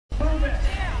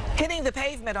Hitting the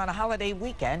pavement on a holiday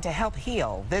weekend to help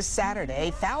heal. This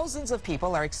Saturday, thousands of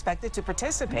people are expected to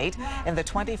participate in the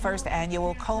 21st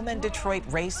annual Komen Detroit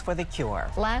Race for the Cure.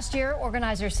 Last year,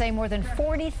 organizers say more than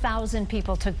 40,000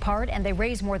 people took part, and they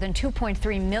raised more than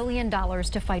 $2.3 million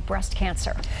to fight breast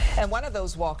cancer. And one of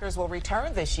those walkers will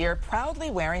return this year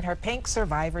proudly wearing her pink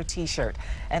Survivor t-shirt.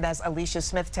 And as Alicia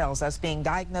Smith tells us, being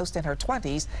diagnosed in her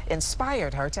 20s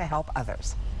inspired her to help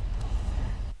others.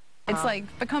 It's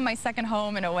like become my second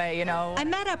home in a way, you know. I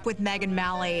met up with Megan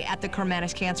Malley at the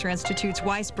Karmanos Cancer Institute's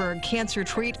Weisberg Cancer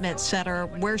Treatment Center,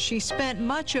 where she spent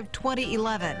much of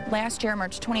 2011. Last year,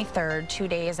 March 23rd, 2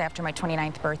 days after my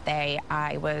 29th birthday,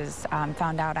 I was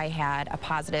found out I had a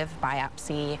positive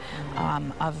biopsy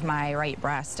of my right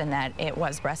breast and that it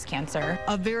was breast cancer.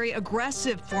 A very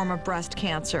aggressive form of breast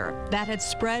cancer that had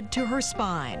spread to her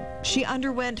spine. She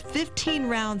underwent 15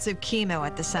 rounds of chemo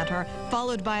at the center,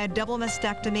 followed by a double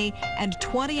mastectomy and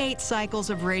 28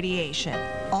 cycles of radiation,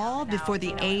 all before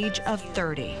the age of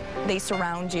 30. They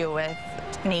surround you with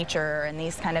nature and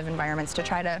these kind of environments to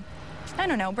try to, I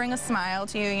don't know, bring a smile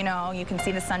to you. You know, you can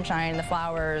see the sunshine, the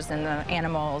flowers, and the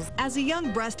animals. As a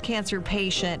young breast cancer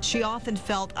patient, she often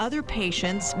felt other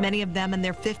patients, many of them in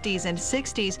their 50s and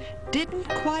 60s, didn't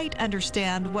quite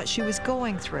understand what she was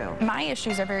going through. My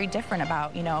issues are very different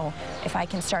about, you know, if I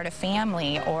can start a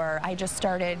family, or I just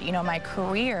started, you know, my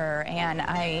career, and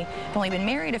I've only been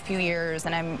married a few years,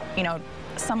 and I'm, you know,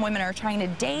 some women are trying to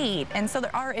date, and so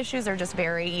our issues are just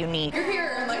very unique. You're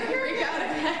here, like, here we go.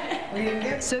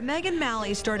 So Megan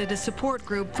Malley started a support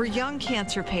group for young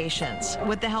cancer patients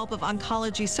with the help of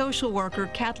oncology social worker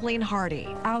Kathleen Hardy.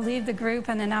 I'll leave the group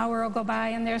and an hour will go by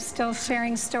and they're still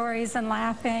sharing stories and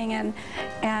laughing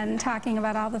and talking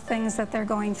about all the things that they're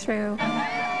going through.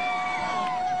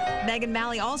 Megan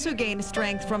Malley also gained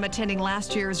strength from attending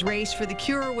last year's Race for the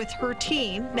Cure with her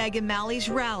team, Megan Malley's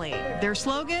Rally. Their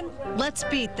slogan, let's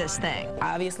beat this thing.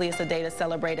 Obviously, it's a day to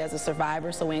celebrate as a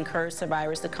survivor, so we encourage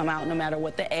survivors to come out no matter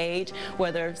what the age,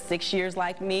 whether 6 years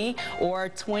like me or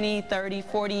 20, 30,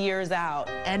 40 years out.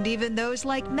 And even those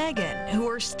like Megan, who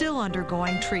are still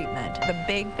undergoing treatment. The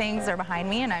big things are behind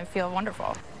me, and I feel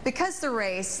wonderful. Because the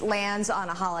race lands on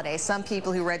a holiday, some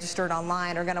people who registered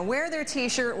online are going to wear their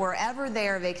t-shirt wherever they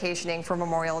are vacationing for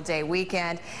Memorial Day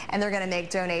weekend, and they're going to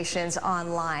make donations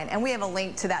online. And we have a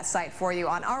link to that site for you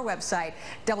on our website,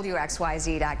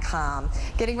 WXYZ.com.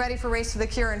 Getting ready for Race for the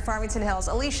Cure in Farmington Hills,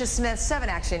 Alicia Smith, 7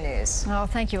 Action News. Oh,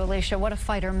 thank you, Alicia. What a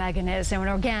fighter Megan is. And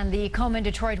again, the Komen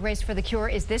Detroit Race for the Cure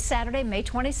is this Saturday, May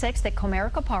 26th at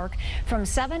Comerica Park from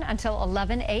 7 until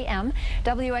 11 a.m.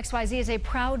 WXYZ is a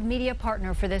proud media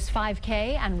partner for this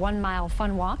 5K and 1 mile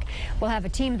fun walk. We'll have a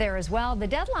team there as well. The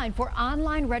deadline for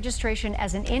online registration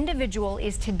as an individual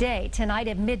is tonight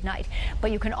at midnight,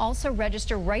 but you can also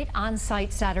register right on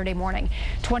site Saturday morning.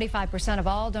 25% of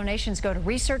all donations go to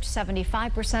research,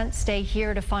 75% stay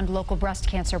here to fund local breast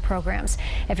cancer programs.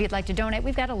 If you'd like to donate,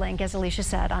 we've got a link, as Alicia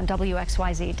said, on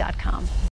WXYZ.com.